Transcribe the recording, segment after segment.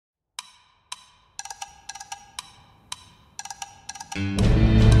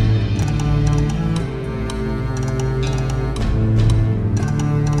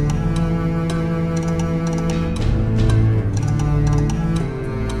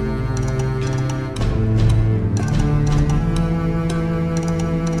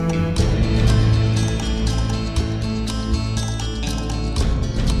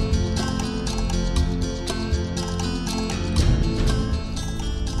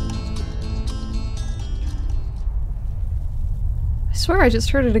swear I just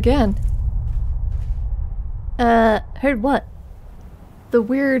heard it again. Heard what? The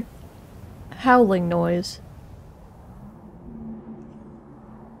weird howling noise.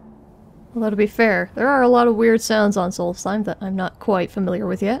 Although to be fair, there are a lot of weird sounds on Solstheim that I'm not quite familiar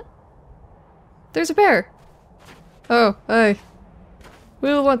with yet. There's a bear! Oh, hey.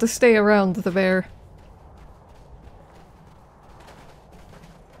 We'll want to stay around the bear.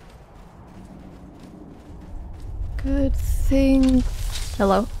 Good thing...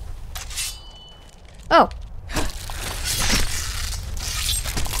 Hello? Oh!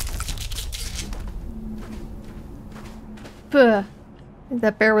 Puh. I think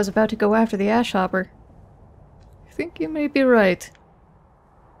that bear was about to go after the ash hopper. I think you may be right.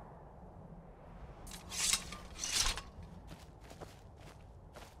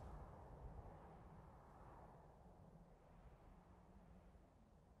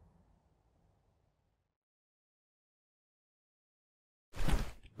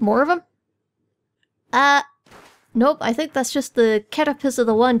 More of them? Nope, I think that's just the carapace of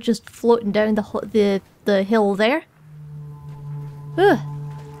the one just floating down the hill there. Ugh.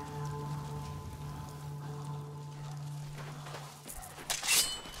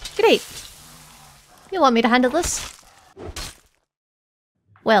 Great. You want me to handle this?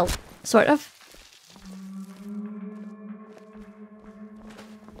 Well, sort of.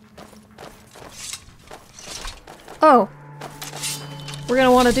 Oh. We're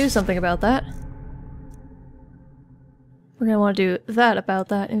gonna want to do something about that. We're gonna want to do that about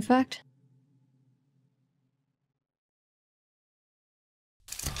that, in fact.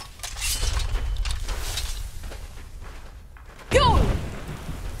 Go!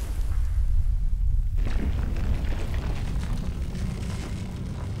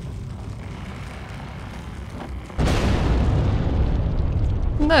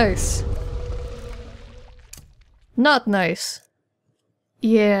 Nice. Not nice.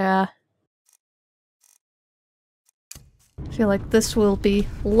 Yeah. I feel like this will be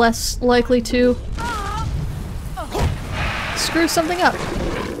less likely to screw something up.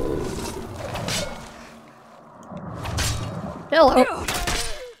 Hello.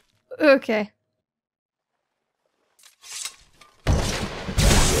 Okay.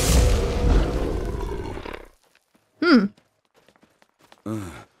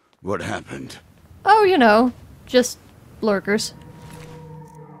 What happened? Oh, you know, just lurkers.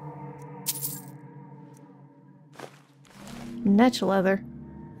 Netch leather.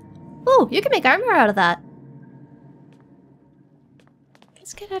 Oh, you can make armor out of that.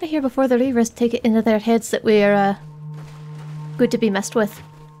 Let's get out of here before the Reavers take it into their heads that we're, good to be messed with.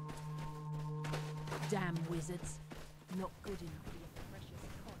 Damn wizards. Not good enough for your precious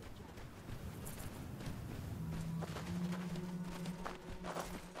college.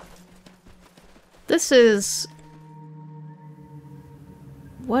 This is...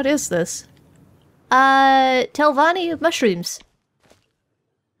 What is this? Telvanni mushrooms.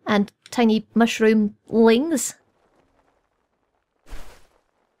 And tiny mushroom lings.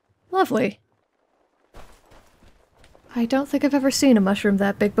 Lovely. I don't think I've ever seen a mushroom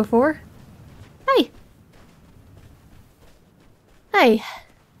that big before. Hey! Hey.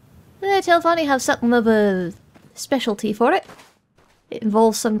 Telvanni have something of a specialty for it. It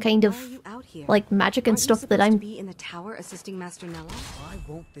involves some kind of, like, magic and stuff that I'm... be in the tower assisting Master Neloth? Why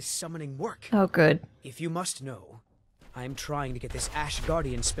won't this summoning work? Oh, good. If you must know, I'm trying to get this Ash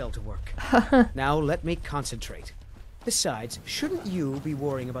Guardian spell to work. Now let me concentrate. Besides, shouldn't you be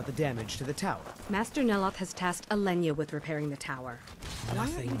worrying about the damage to the tower? Master Neloth has tasked Alenia with repairing the tower. Why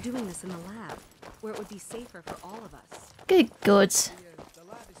Nothing. aren't you doing this in the lab, where it would be safer for all of us? Good goods.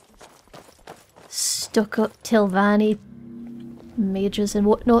 Stuck up Telvanni mages and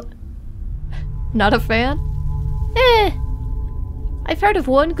whatnot. Not a fan? I've heard of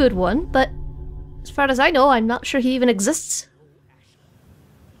one good one, but as far as I know, I'm not sure he even exists.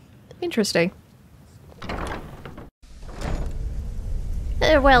 Interesting.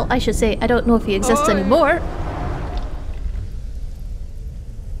 Well, I should say, I don't know if he exists anymore.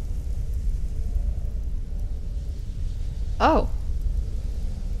 Oh.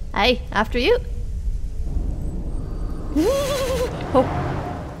 Hey, after you. Oh.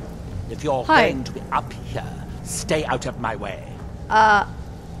 If you're Hi. going to be up here, stay out of my way.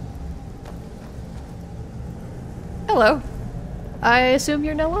 Hello. I assume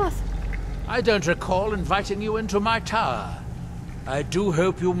you're Neloth. I don't recall inviting you into my tower. I do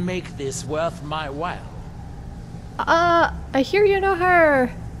hope you make this worth my while. I hear you know her.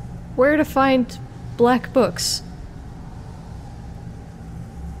 Where to find black books.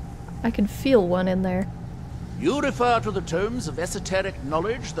 I can feel one in there. You refer to the tomes of esoteric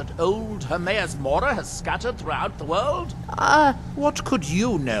knowledge that old Hermaeus Mora has scattered throughout the world? What could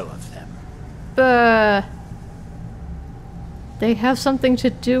you know of them? They have something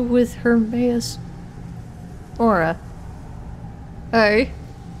to do with Hermaeus Mora. Hey.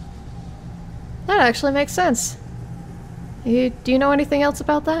 That actually makes sense. Do you know anything else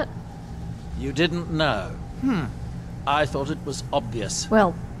about that? You didn't know? I thought it was obvious.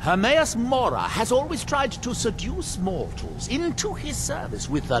 Well, Hermaeus Mora has always tried to seduce mortals into his service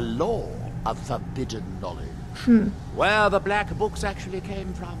with the lore of forbidden knowledge. Where the black books actually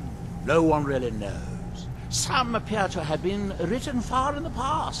came from, no one really knows. Some appear to have been written far in the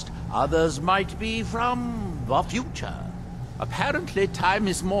past. Others might be from the future. Apparently, time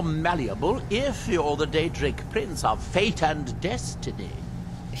is more malleable if you're the Daedric Prince of Fate and Destiny.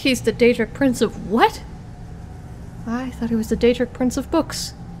 he's the Daedric Prince of what? I thought he was the Daedric Prince of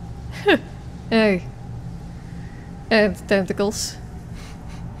books. Hey. And tentacles.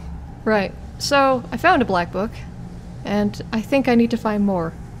 Right, so I found a black book, and I think I need to find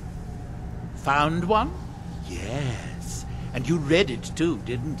more. Found one? Yes. And you read it too,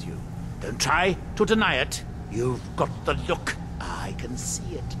 didn't you? Don't try to deny it. You've got the look. I can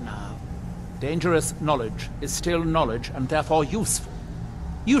see it now. Dangerous knowledge is still knowledge and therefore useful.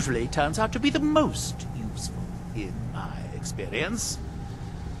 Usually turns out to be the most useful, in my experience.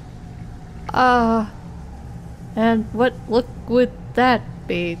 And what look would that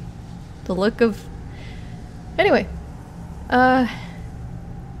be? The look of... Anyway.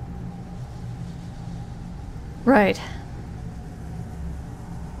 Right.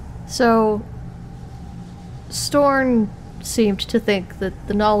 So... Storn seemed to think that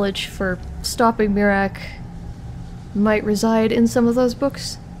the knowledge for stopping Miraak might reside in some of those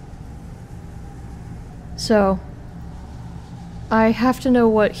books. So... I have to know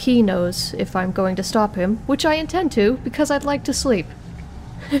what he knows if I'm going to stop him, which I intend to, because I'd like to sleep.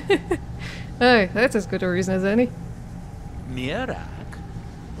 Hey, that's as good a reason as any. Miraak?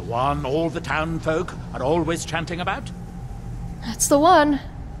 The one all the town folk are always chanting about? That's the one.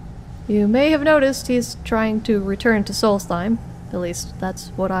 You may have noticed he's trying to return to Solstheim. At least, that's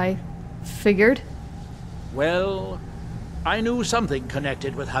what I figured. Well, I knew something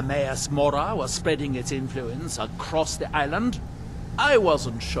connected with Hermaeus Mora was spreading its influence across the island. I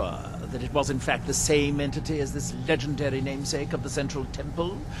wasn't sure that it was in fact the same entity as this legendary namesake of the Central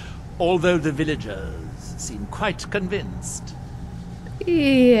Temple, although the villagers seem quite convinced.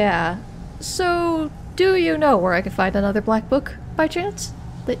 Yeah. So, do you know where I could find another black book, by chance?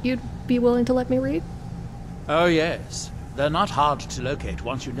 That you'd be willing to let me read? Oh yes, they're not hard to locate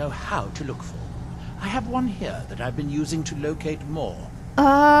once you know how to look for them. I have one here that I've been using to locate more.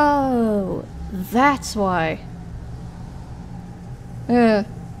 Oh, that's why.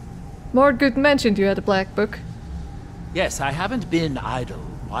 Mordgud mentioned you had a black book. Yes, I haven't been idle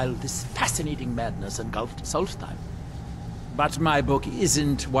while this fascinating madness engulfed Solstheim. But my book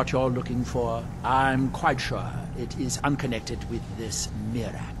isn't what you're looking for. I'm quite sure it is unconnected with this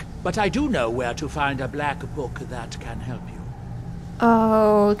Miraak. But I do know where to find a black book that can help you.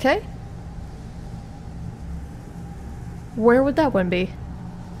 Okay. Where would that one be?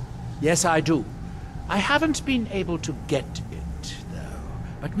 Yes, I do. I haven't been able to get it, though.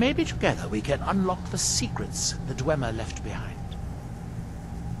 But maybe together we can unlock the secrets the Dwemer left behind.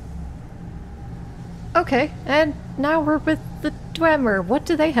 Okay, and now we're with the Dwemer. What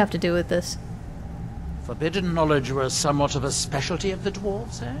do they have to do with this? Forbidden knowledge was somewhat of a specialty of the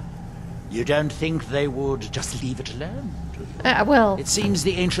dwarves, eh? You don't think they would just leave it alone, do you? Well... It seems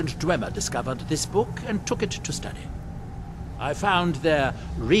the ancient Dwemer discovered this book and took it to study. I found their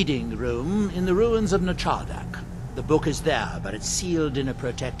reading room in the ruins of Nchardak. The book is there, but it's sealed in a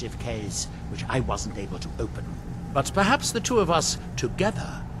protective case, which I wasn't able to open. But perhaps the two of us,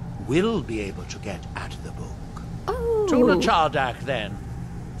 together, will be able to get at the book. Oh! To Nchardak, then.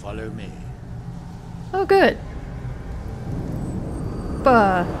 Follow me. Oh, good.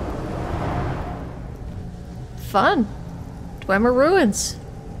 Fun. Dwemer Ruins.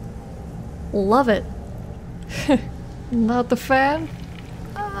 Love it. Not the fan?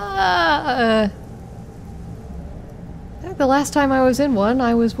 I think the last time I was in one,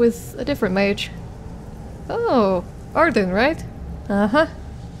 I was with a different mage. Oh, Arden, right? Uh-huh.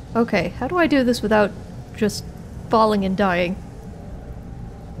 Okay, how do I do this without just falling and dying?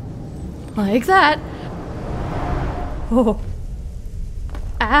 Like that. Oh.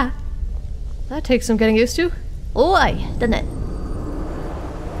 Ah. That takes some getting used to. Oi, doesn't it?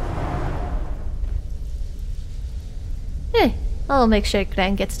 Hey, I'll make sure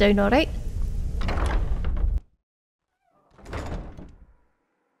Gran gets down alright.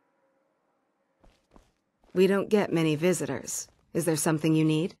 We don't get many visitors. Is there something you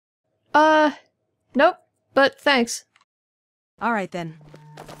need? Nope, but thanks. All right, then.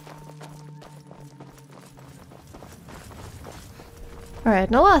 Alright,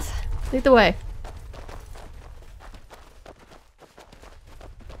 Neloth, lead the way.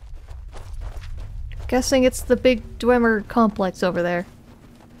 Guessing it's the big Dwemer complex over there.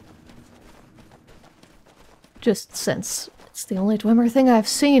 Just since it's the only Dwemer thing I've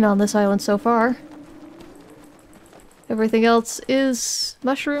seen on this island so far. Everything else is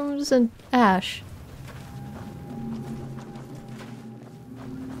mushrooms and ash.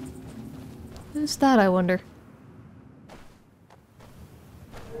 Who's that, I wonder?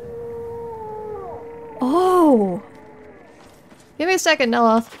 Oh! Give me a second,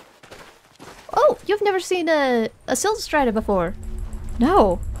 Neloth. Oh, you've never seen a Silt Strider before?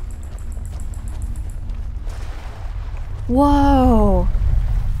 No. Whoa.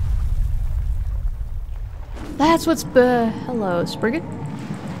 That's what's hello, Spriggan.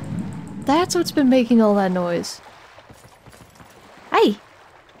 That's what's been making all that noise. Hey!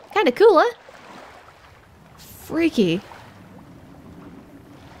 Kinda cool, huh? Freaky.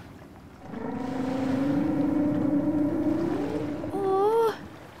 Oh.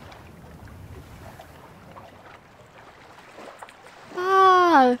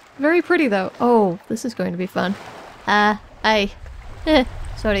 Ah, very pretty though. Oh, this is going to be fun.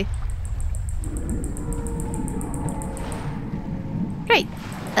 Sorry. Great.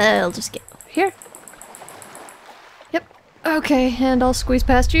 I'll just get over here. Yep. Okay, and I'll squeeze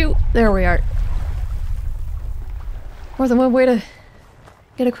past you. There we are. More than one way to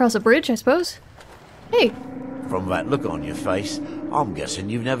get across a bridge, I suppose. Hey. From that look on your face, I'm guessing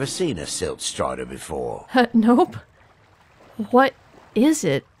you've never seen a Silt Strider before. Nope. What is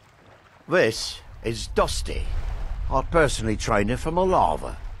it? This is Dusty. I personally trained her from a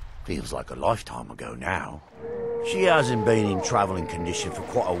lava. Feels like a lifetime ago now. She hasn't been in travelling condition for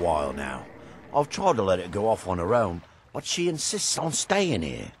quite a while now. I've tried to let it go off on her own, but she insists on staying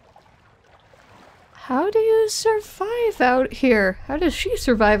here. How do you survive out here? How does she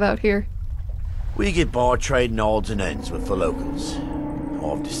survive out here? We get by trading odds and ends with the locals.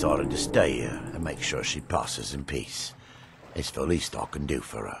 I've decided to stay here and make sure she passes in peace. It's the least I can do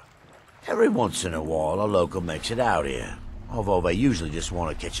for her. Every once in a while a local makes it out here, although they usually just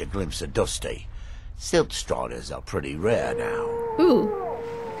want to catch a glimpse of Dusty. Silt Striders are pretty rare now. Ooh.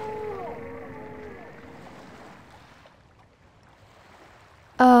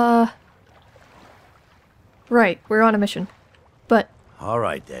 Right, we're on a mission. But...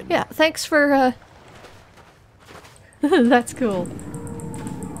 Alright then. Yeah, thanks for, That's cool.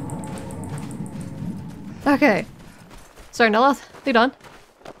 Okay. Sorry, Neloth, lead on.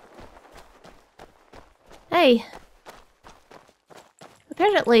 Hey.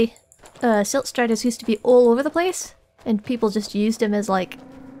 Apparently, Silt Striders used to be all over the place, and people just used them as, like,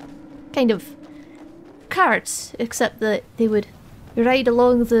 kind of carts, except that they would ride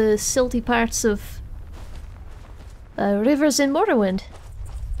along the silty parts of rivers in Morrowind.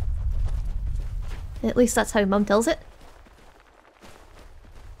 At least that's how Mum tells it.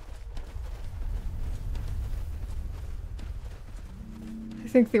 I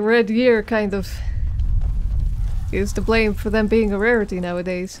think the Red Year kind of is to blame for them being a rarity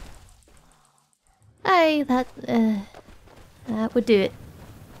nowadays. Aye, that would do it.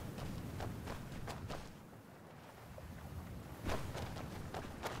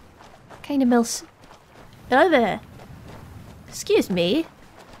 Kind of melts. Oh there. Excuse me.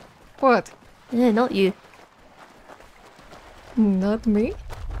 What? Not you. Not me?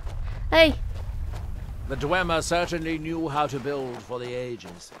 Hey. The Dwemer certainly knew how to build for the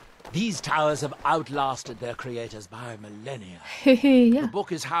ages. These towers have outlasted their creators by millennia. Yeah. The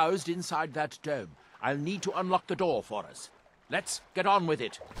book is housed inside that dome. I'll need to unlock the door for us. Let's get on with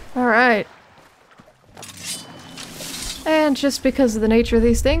it. Alright. And just because of the nature of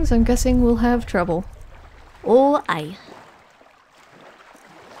these things, I'm guessing we'll have trouble. Oh, aye.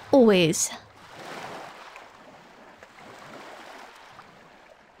 Always.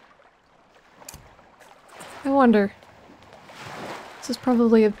 I wonder. This is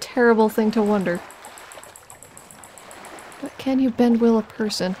probably a terrible thing to wonder. But can you bend will a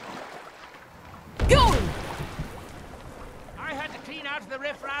person? I had to clean out the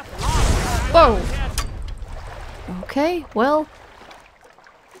riffraff. Whoa! Okay, well...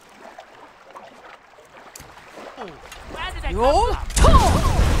 Where did I come from?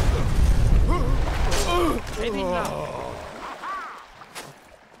 Maybe now.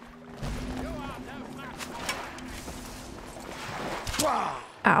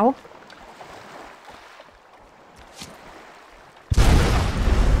 Ow.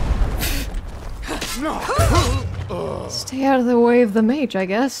 Stay out of the way of the mage, I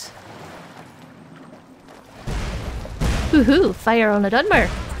guess. Woohoo! Fire on the Dwemer!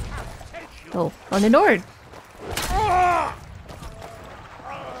 Oh, on the Nord!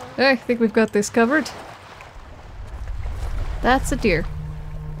 I think we've got this covered. That's a deer.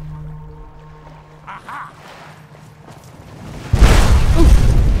 Ooh.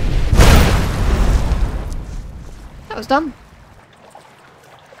 That was dumb.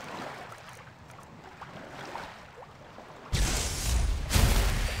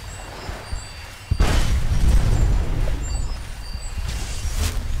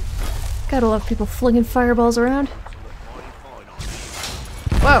 Gotta love people flinging fireballs around.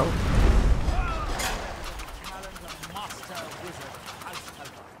 Whoa.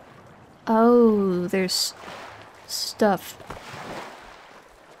 Oh, there's stuff.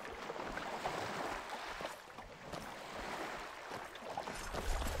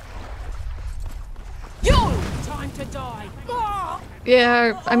 Yo! Time to die!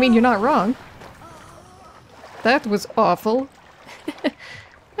 Yeah, I mean, you're not wrong. That was awful.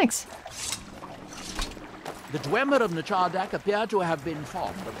 Thanks. The Dwemer of Nchardak appear to have been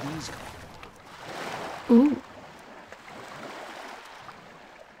fond of these. Ooh.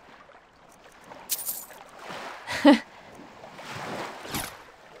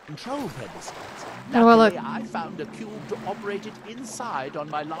 Control pedestals. Oh, well, Luckily, I found a cube to operate it inside on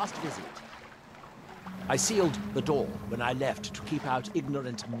my last visit. I sealed the door when I left to keep out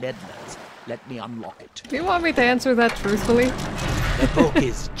ignorant meddlers. Let me unlock it. Do you want me to answer that truthfully? The book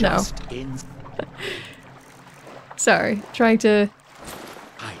is just in. Sorry, trying to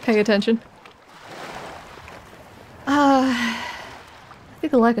pay attention. I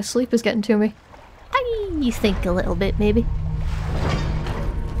think the lack of sleep is getting to me. I think a little bit, maybe.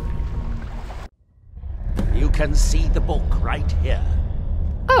 You can see the book right here.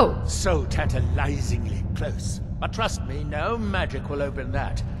 Oh! So tantalizingly close. But trust me, no magic will open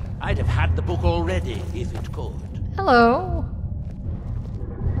that. I'd have had the book already if it could. Hello.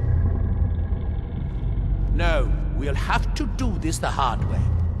 No, we'll have to do this the hard way.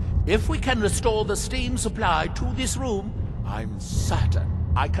 If we can restore the steam supply to this room, I'm certain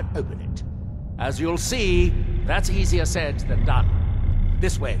I can open it. As you'll see, that's easier said than done.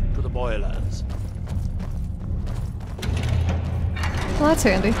 This way to the boilers. Well, that's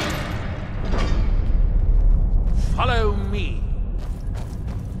handy. Follow me.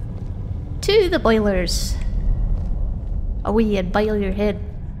 To the boilers. Oh, and boil your head.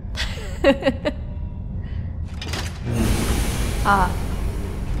 Ah.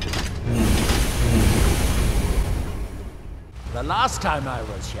 The last time I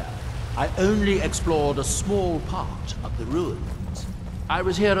was here, I only explored a small part of the ruins. I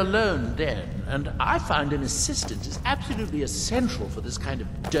was here alone then, and I find an assistant is absolutely essential for this kind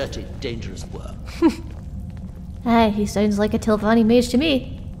of dirty, dangerous work. Ah, he sounds like a Tilvani mage to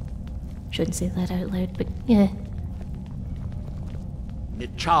me. Shouldn't say that out loud, but yeah.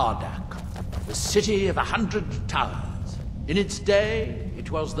 Nchardak, the city of 100 towers. In its day, it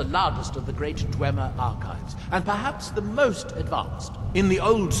was the largest of the great Dwemer archives, and perhaps the most advanced. In the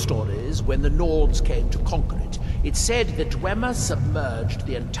old stories, when the Nords came to conquer it, it said that Dwemer submerged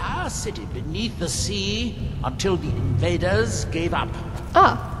the entire city beneath the sea until the invaders gave up.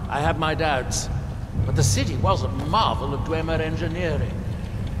 Ah. I have my doubts, but the city was a marvel of Dwemer engineering.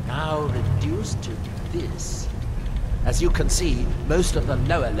 Now reduced to this. As you can see, most of the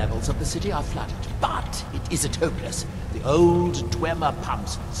lower levels of the city are flooded, but it isn't hopeless. The old Dwemer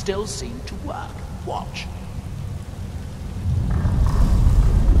pumps still seem to work. Watch.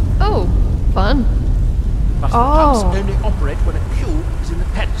 Oh, fun. But the pumps only operate when a cube is in the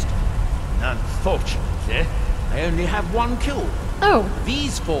pedestal. Unfortunately, they only have one cube. Oh.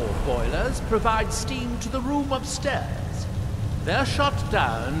 These 4 boilers provide steam to the room upstairs. They're shut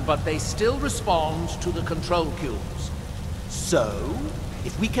down, but they still respond to the control cubes. So,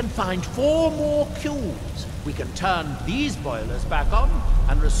 if we can find 4 more cubes, we can turn these boilers back on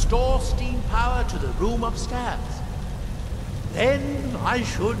and restore steam power to the room upstairs. Then I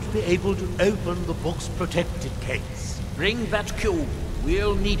should be able to open the book's protected case. Bring that cube.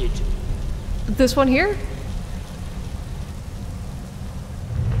 We'll need it. This one here?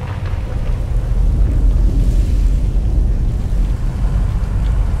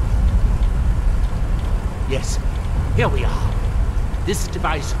 Yes, here we are. This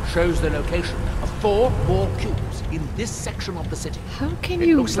device shows the location of 4 more cubes in this section of the city. How can it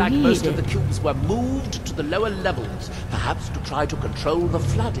you looks like read most it? of the cubes were moved to the lower levels, perhaps to try to control the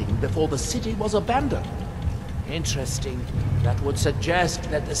flooding before the city was abandoned. Interesting. That would suggest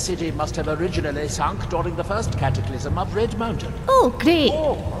that the city must have originally sunk during the first cataclysm of Red Mountain. Oh, great.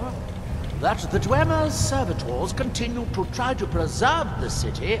 Or that the Dwemer's servitors continued to try to preserve the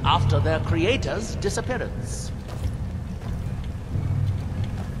city after their creator's disappearance.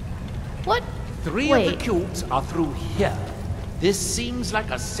 What? Three of the cubes are through here. This seems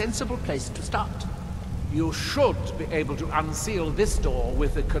like a sensible place to start. You should be able to unseal this door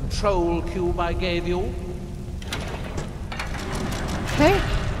with the control cube I gave you. Okay.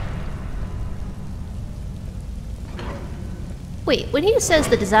 Wait, when he says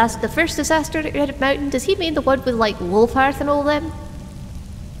the first disaster at Red Mountain, does he mean the one with like Wolfhearth and all them?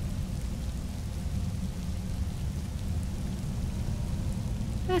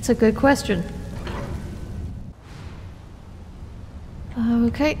 That's a good question.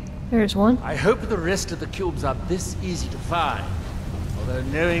 Okay, there's one. I hope the rest of the cubes are this easy to find. Although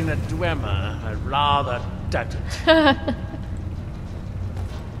knowing the Dwemer, I rather doubt it.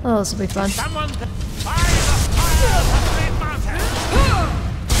 Oh, this will be fun. Someone can fire the fire of the Great Mountain!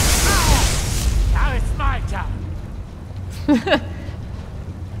 Now it's my turn.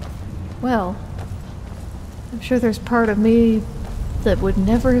 Well, I'm sure there's part of me that would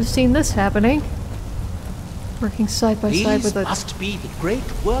never have seen this happening. Working side by side with These must be the great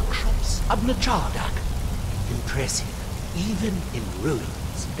workshops of Nchardak. Impressive, even in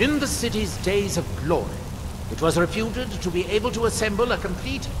ruins. In the city's days of glory, it was reputed to be able to assemble a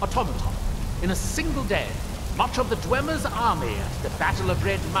complete automaton in a single day. Much of the Dwemer's army at the Battle of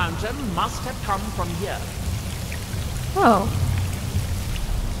Red Mountain must have come from here. Oh.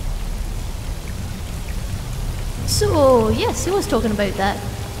 So, yes, he was talking about that.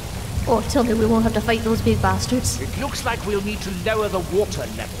 Oh, tell me we won't have to fight those big bastards. It looks like we'll need to lower the water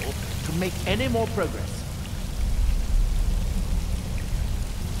level to make any more progress.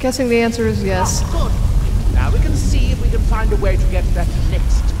 Guessing the answer is yes. Oh, good. Now we can see if we can find a way to get that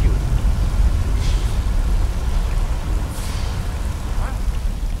next cube.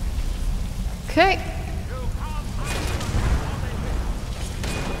 Okay.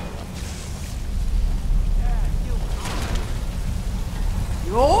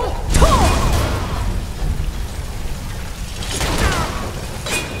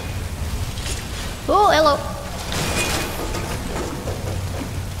 Oh, hello.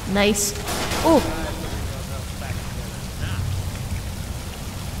 Nice. Oh.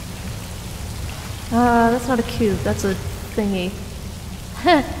 That's not a cube, that's a thingy.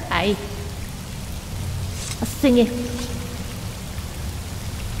 Aye. A thingy.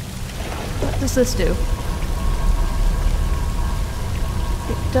 What does this do?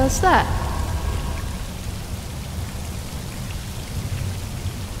 It does that.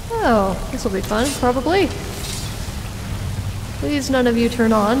 Oh, this will be fun, probably. Please none of you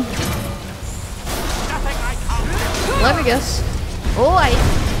turn on. Let me guess. Oh, I... No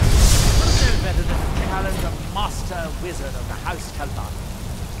better than to challenge a master wizard of the House Kalban.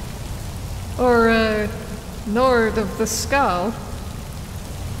 Or, Nord of the Skull.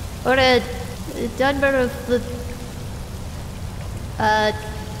 Or, Dwemer of the...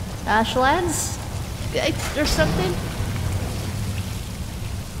 Ashlands? Or something?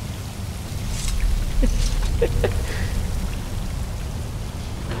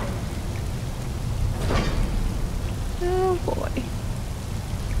 Oh boy.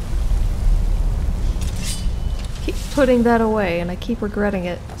 Keep putting that away, and I keep regretting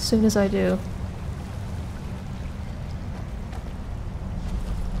it as soon as I do.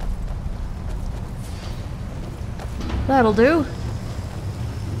 That'll do.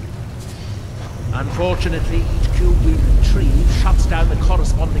 Unfortunately, each cube we retrieve shuts down the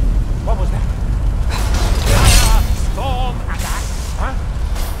corresponding... What was that? Fire, storm, attack, huh?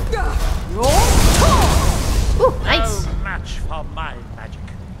 Ooh, nice! No match for my magic.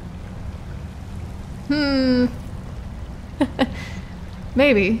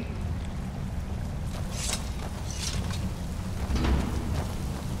 Maybe.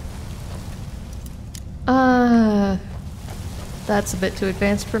 That's a bit too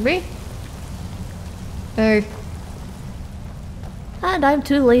advanced for me. Hey. And I'm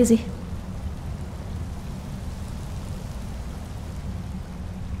too lazy.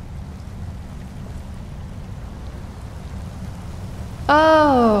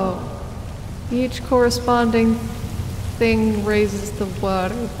 Oh! Each corresponding thing raises the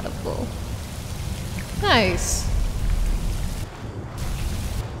water level. Nice.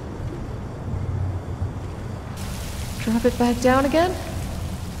 Drop it back down again?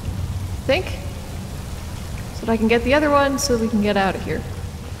 Think? So that I can get the other one so we can get out of here.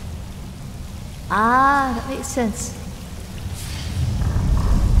 Ah, that makes sense.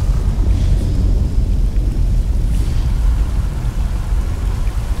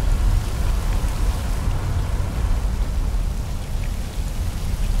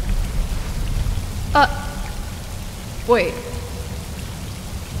 Wait.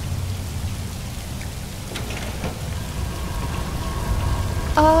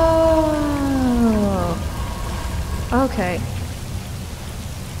 Oh. Okay.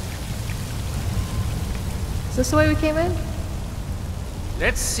 Is this the way we came in?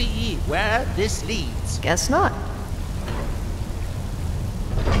 Let's see where this leads. Guess not.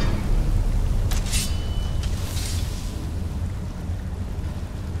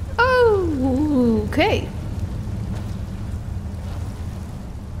 Oh, okay.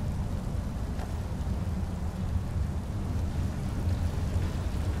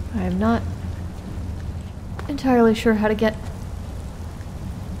 I'm not entirely sure how to get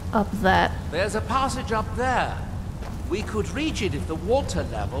up that. There's a passage up there. We could reach it if the water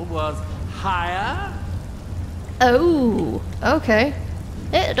level was higher. Oh, okay.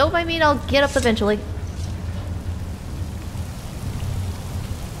 Don't mind me, I'll get up eventually.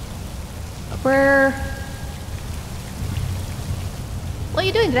 Where? What are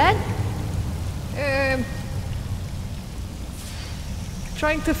you doing, Dad?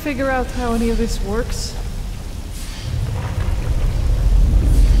 Trying to figure out how any of this works.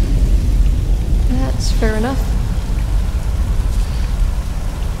 That's fair enough.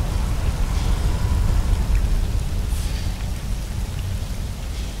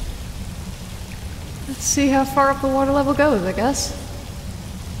 Let's see how far up the water level goes, I guess.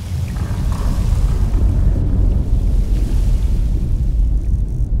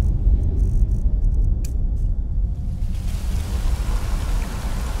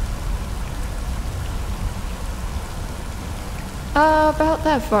 About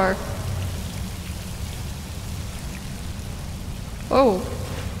that far. Oh.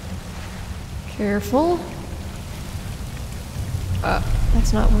 Careful.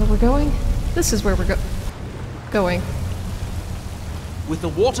 That's not where we're going. This is where we're going. With the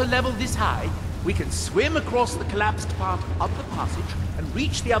water level this high, we can swim across the collapsed part of the passage and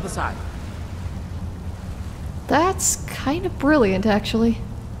reach the other side. That's kind of brilliant, actually.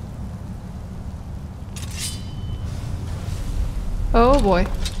 Oh boy.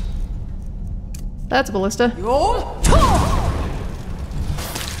 That's a ballista.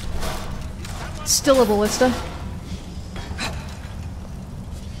 Still a ballista.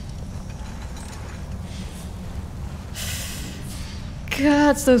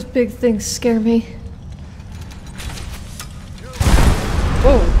 God, those big things scare me.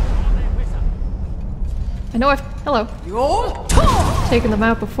 Whoa. I know hello. Taken them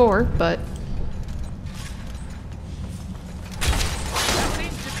out before, but...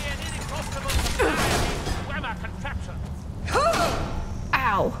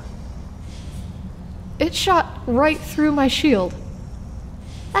 Ow. It shot right through my shield.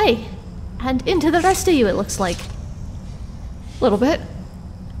 Hey, and into the rest of you, it looks like. Little bit.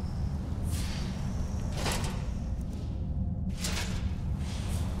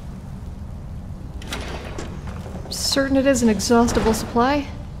 Certain it is an exhaustible supply.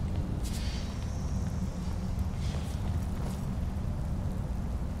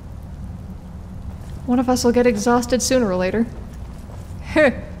 One of us will get exhausted sooner or later.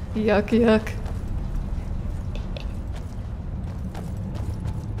 Yuck, yuck.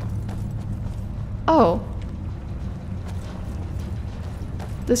 Oh.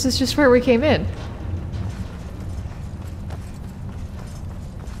 This is just where we came in.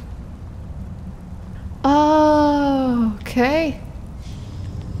 Oh, okay.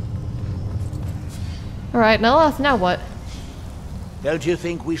 Alright, Neloth, now what? Don't you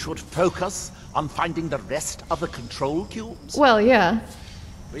think we should focus on finding the rest of the control cubes? Well, yeah.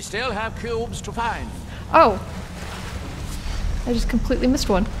 We still have cubes to find. Oh. I just completely missed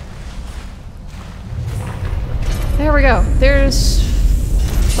one. There we go. There's...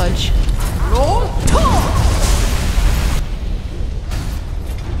 fudge.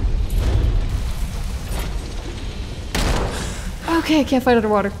 Okay, can't fight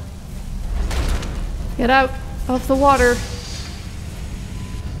underwater. Get out of the water.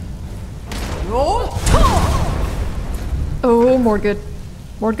 Oh, Mordgud.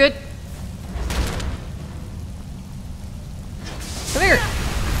 Mordgud. Come here.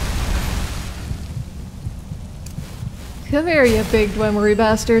 Come here, you big Dwemer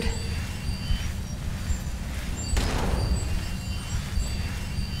bastard.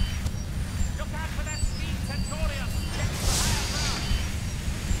 Look out for that steam Centurion.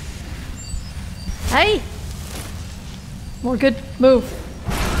 Hey! Mordgud, move.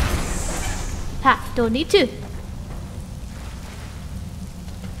 Ha, don't need to.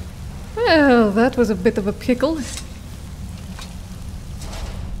 Well, that was a bit of a pickle.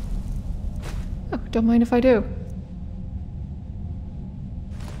 Oh, don't mind if I do.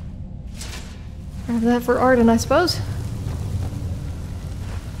 Grab that for Arden, I suppose.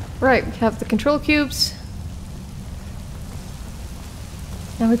 Right, we have the control cubes.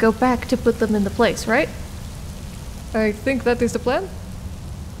 Now we go back to put them into place, right? I think that is the plan.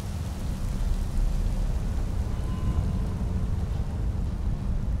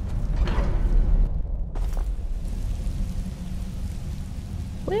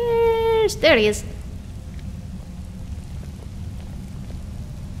 There he is.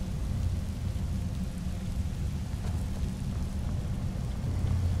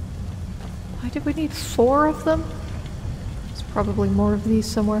 Why did we need 4 of them? There's probably more of these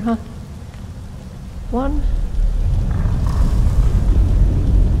somewhere, huh? 1,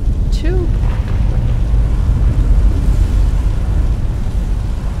 2.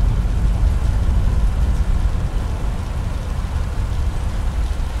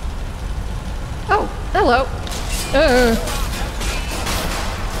 Oh, hello.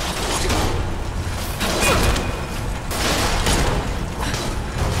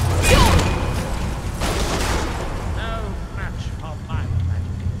 No match for my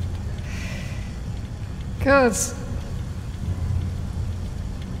magic. God.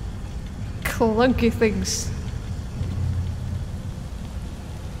 Clunky things.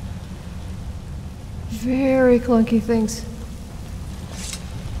 Very clunky things.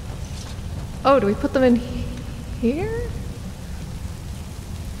 Oh, do we put them in here?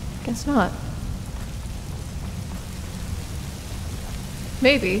 Guess not.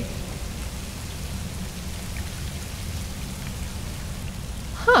 Maybe.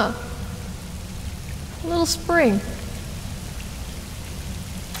 Huh. A little spring.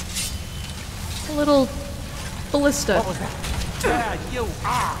 A little ballista. What was that? There you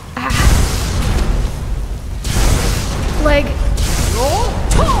are! Leg.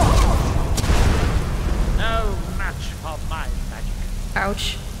 No match for my magic.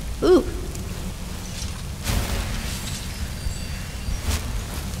 Ouch. Ooh.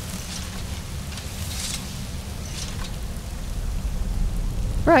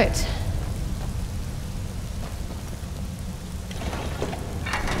 Right.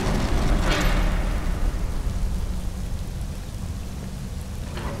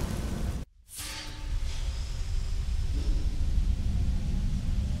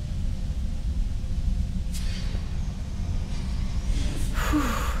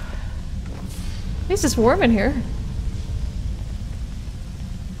 At least it's warm in here.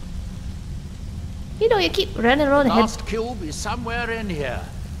 You know, you keep running around the head. Last cube is somewhere in here.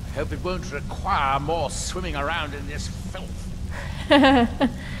 Hope it won't require more swimming around in this filth.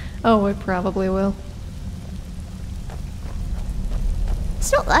 Oh, it probably will.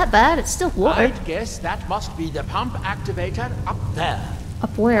 It's not that bad, it's still water. I'd guess that must be the pump activator up there.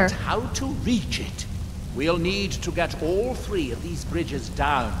 Up where? But how to reach it? We'll need to get all 3 of these bridges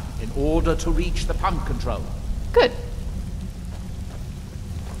down in order to reach the pump control. Good.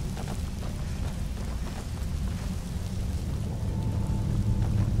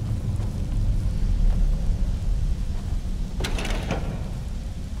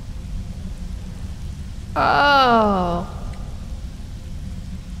 Oh.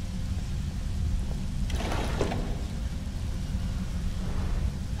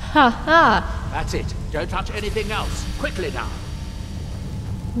 Ha ha. That's it. Don't touch anything else. Quickly now.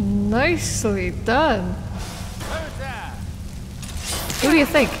 Nicely done. Who's there? Who do you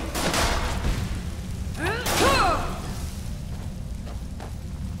think?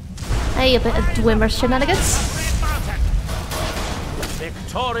 Hey, a bit of Dwemer shenanigans.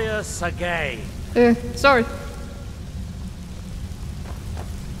 Victorious again. Sorry.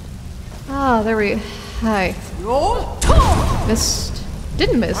 Ah, there we... Hi. Missed.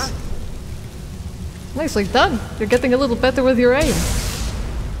 Didn't miss. Nicely done. You're getting a little better with your aim.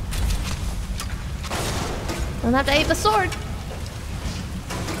 Don't have to aim a sword.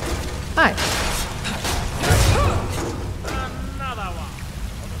 Hi. Another one.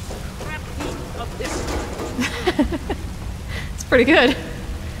 Scrap heap of this. It's pretty good.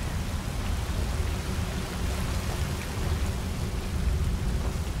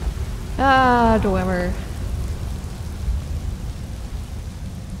 Ah, Dwemer.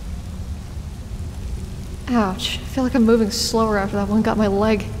 Ouch. I feel like I'm moving slower after that one got my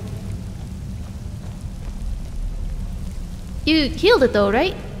leg. You healed it though,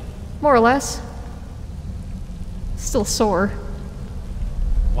 right? More or less. Still sore.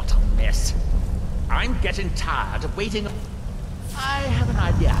 What a mess. I'm getting tired of waiting. I have an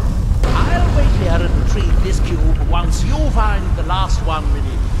idea. I'll wait here and retrieve this cube once you find the last one we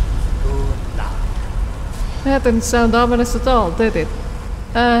need. Good luck. That didn't sound ominous at all, did it?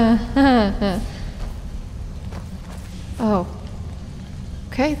 Oh.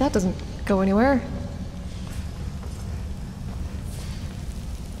 Okay, that doesn't go anywhere.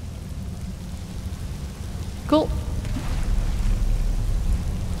 Cool.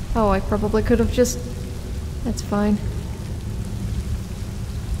 Oh, I probably could have just... That's fine.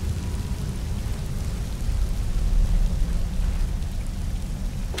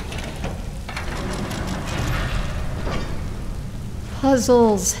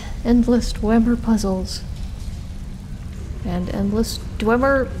 Puzzles. Endless Dwemer puzzles. And endless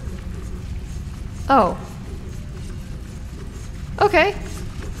Dwemer... Oh. Okay.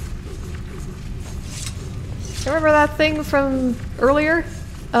 Remember that thing from earlier?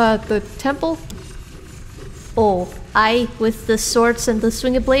 The temple? Oh, aye, with the swords and the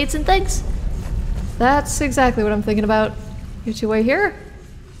swinging blades and things? That's exactly what I'm thinking about. You two wait here?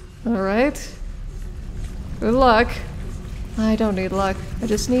 Alright. Good luck. I don't need luck. I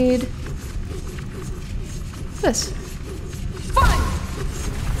just need... this.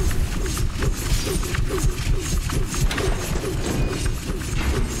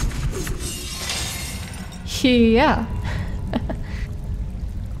 Yeah.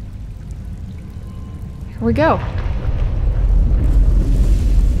 Here we go.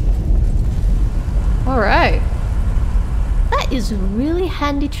 Alright. That is a really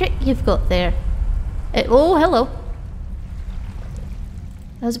handy trick you've got there. Oh, hello.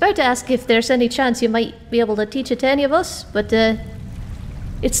 I was about to ask if there's any chance you might be able to teach it to any of us, but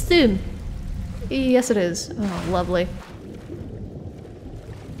it's Thum. Yes, it is. Oh, lovely.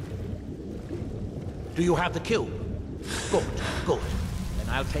 Do you have the cube? Good, good. Then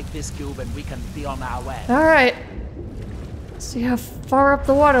I'll take this cube and we can be on our way. Alright. See how far up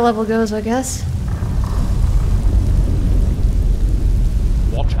the water level goes, I guess.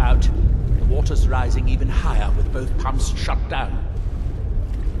 Watch out. The water's rising even higher with both pumps shut down.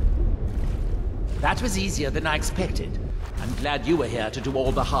 That was easier than I expected. I'm glad you were here to do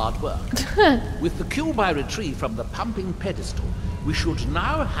all the hard work. With the cube I retrieved from the pumping pedestal, we should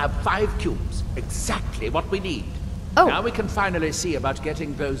now have 5 cubes. Exactly what we need. Oh. Now we can finally see about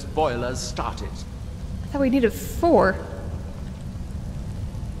getting those boilers started. I thought we needed 4.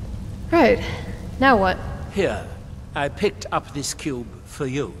 Right. Now what? Here, I picked up this cube for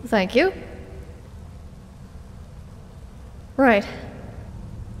you. Thank you. Right.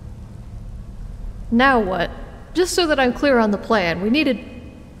 Now what? Just so that I'm clear on the plan, we needed...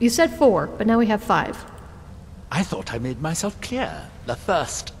 You said 4, but now we have 5. I thought I made myself clear the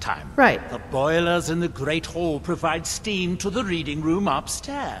first time. Right. The boilers in the Great Hall provide steam to the reading room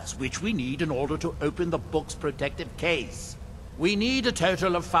upstairs, which we need in order to open the book's protective case. We need a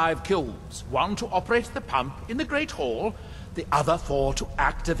total of 5 cubes. 1 to operate the pump in the Great Hall, the other 4 to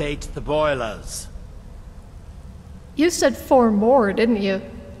activate the boilers. You said 4 more, didn't you?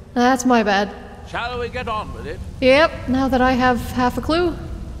 That's my bad. Shall we get on with it? Yep, now that I have half a clue.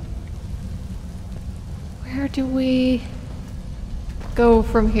 Where do we go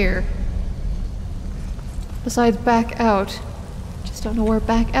from here? Besides back out. Just don't know where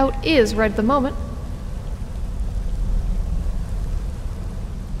back out is right at the moment.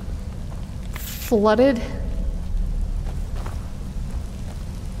 Flooded.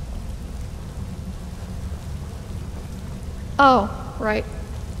 Oh, right.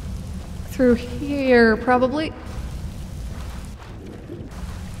 Through here, probably.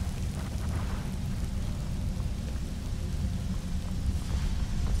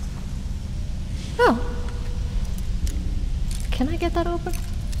 Oh. Can I get that open?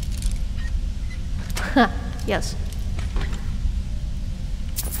 Ha, yes.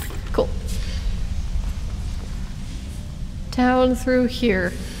 Cool. Down through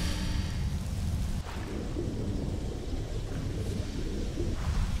here.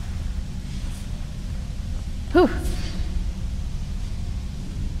 Whew.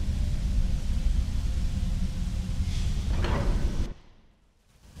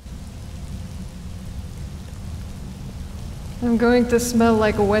 I'm going to smell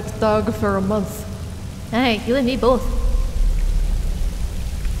like a wet dog for a month. Hey, you and me both.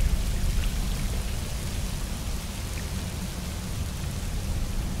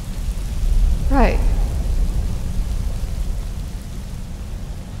 Right.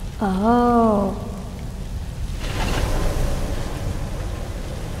 Oh.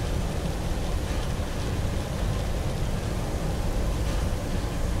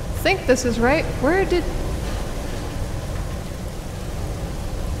 I think this is right. Where did...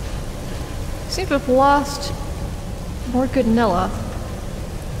 Seem to have lost Mordgud Neloth.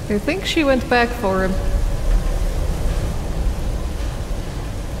 I think she went back for him.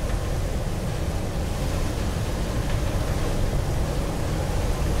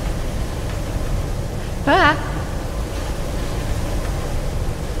 Ah!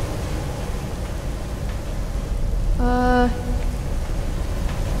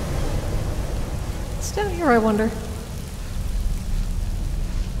 What's down here, I wonder?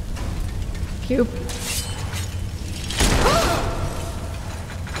 Cube.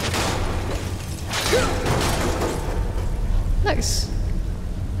 Nice.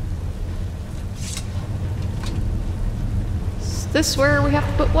 Is this where we have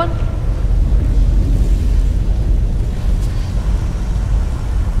to put one?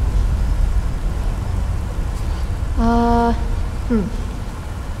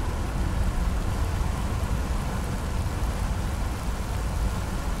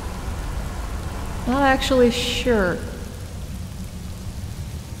 Not actually sure.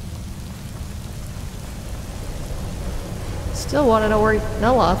 Still want to know where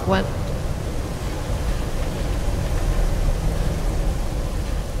Neloth went.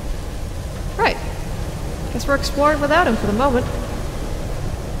 Right. Guess we're exploring without him for the moment.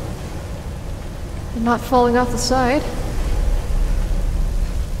 And not falling off the side.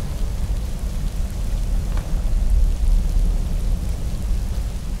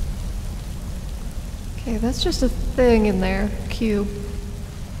 Okay, that's just a thing in there. Cube.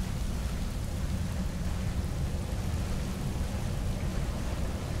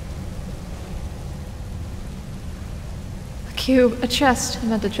 A cube. A chest. I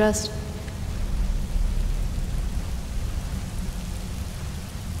meant a chest.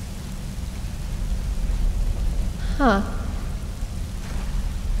 Huh.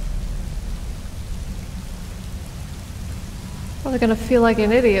 Probably gonna feel like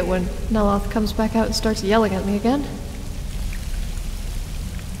an idiot when Neloth comes back out and starts yelling at me again.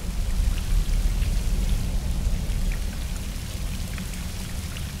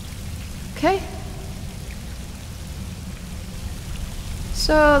 Okay.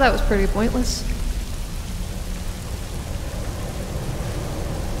 So that was pretty pointless.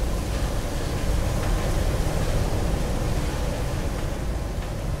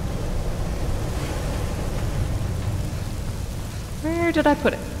 Where did I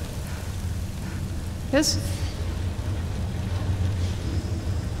put it? This?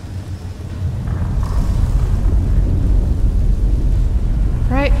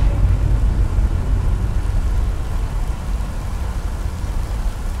 Right.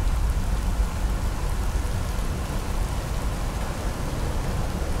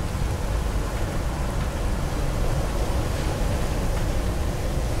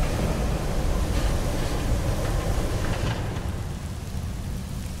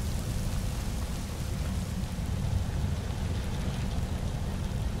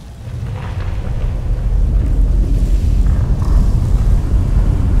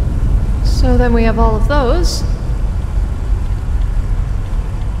 So then we have all of those.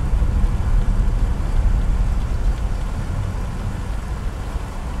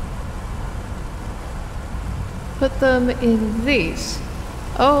 Put them in these.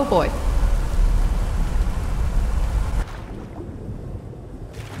 Oh boy.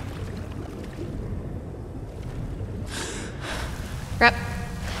 Crap.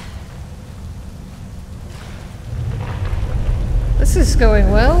 This is going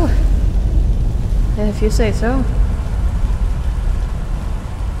well. If you say so.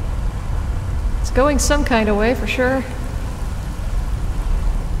 It's going some kind of way for sure.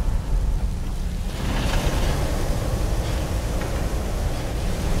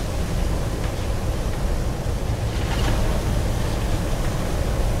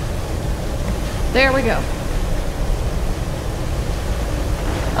 There we go.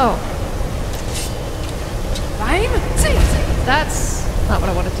 Oh. That's not what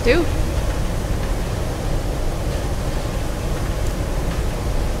I wanted to do.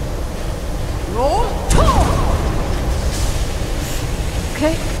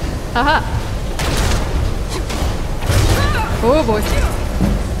 Okay. Aha. Oh boy.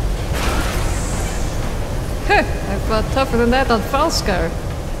 Huh, I fought tougher than that on Falskar.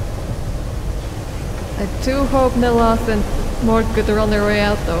 I do hope Neloth and Mordgud are on their way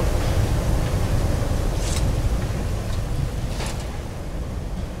out though.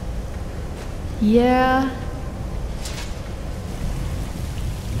 Yeah.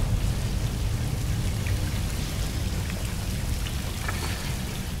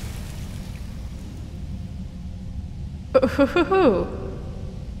 Ooh.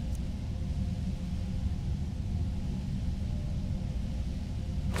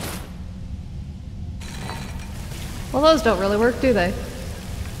 Well, those don't really work, do they?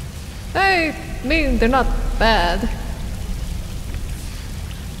 I mean, they're not bad.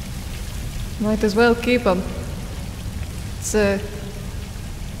 Might as well keep them. It's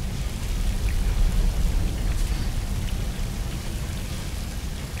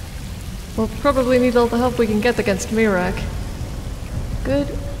we'll probably need all the help we can get against Mirak. Good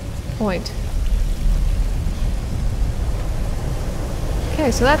point. Okay,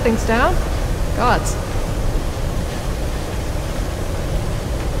 so that thing's down. Gods.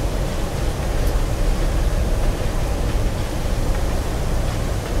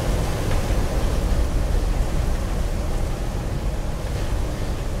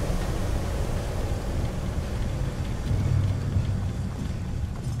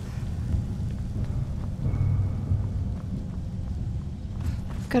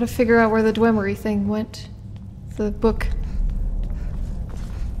 Gotta figure out where the Dwemer thing went. The book.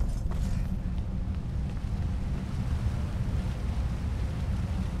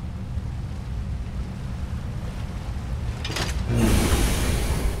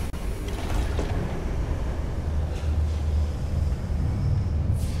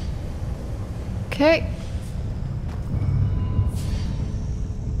 Okay.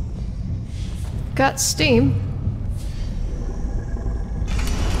 Got steam.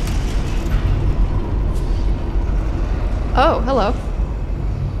 Oh, hello.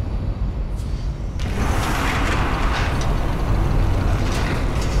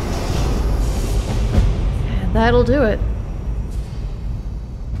 And that'll do it.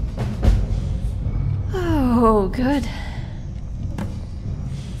 Oh, good.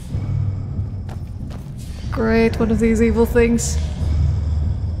 Great, one of these evil things.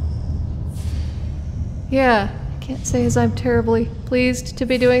 Yeah, can't say as I'm terribly pleased to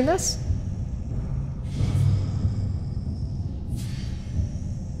be doing this.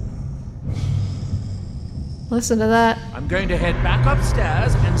 Listen to that. I'm going to head back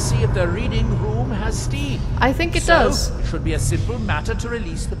upstairs and see if the reading room has steam. I think it does. It should be a simple matter to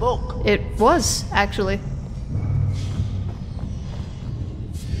release the book. It was, actually.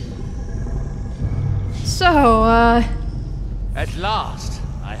 So, At last.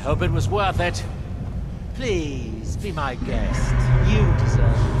 I hope it was worth it. Please, be my guest. You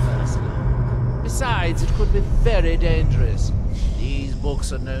deserve the first look. Besides, it could be very dangerous. These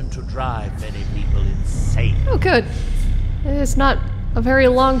books are known to drive many people insane. oh good. It's not a very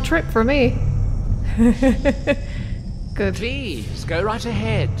long trip for me. Good. Please, go right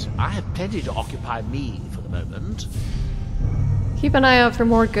ahead. I have plenty to occupy me for the moment. Keep an eye out for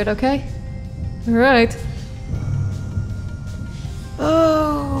Mordgud, okay? Alright.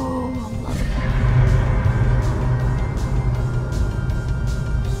 Oh, love it.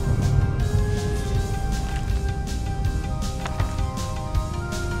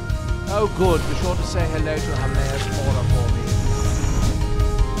 Oh good, be sure to say hello to Hermes Mora for me.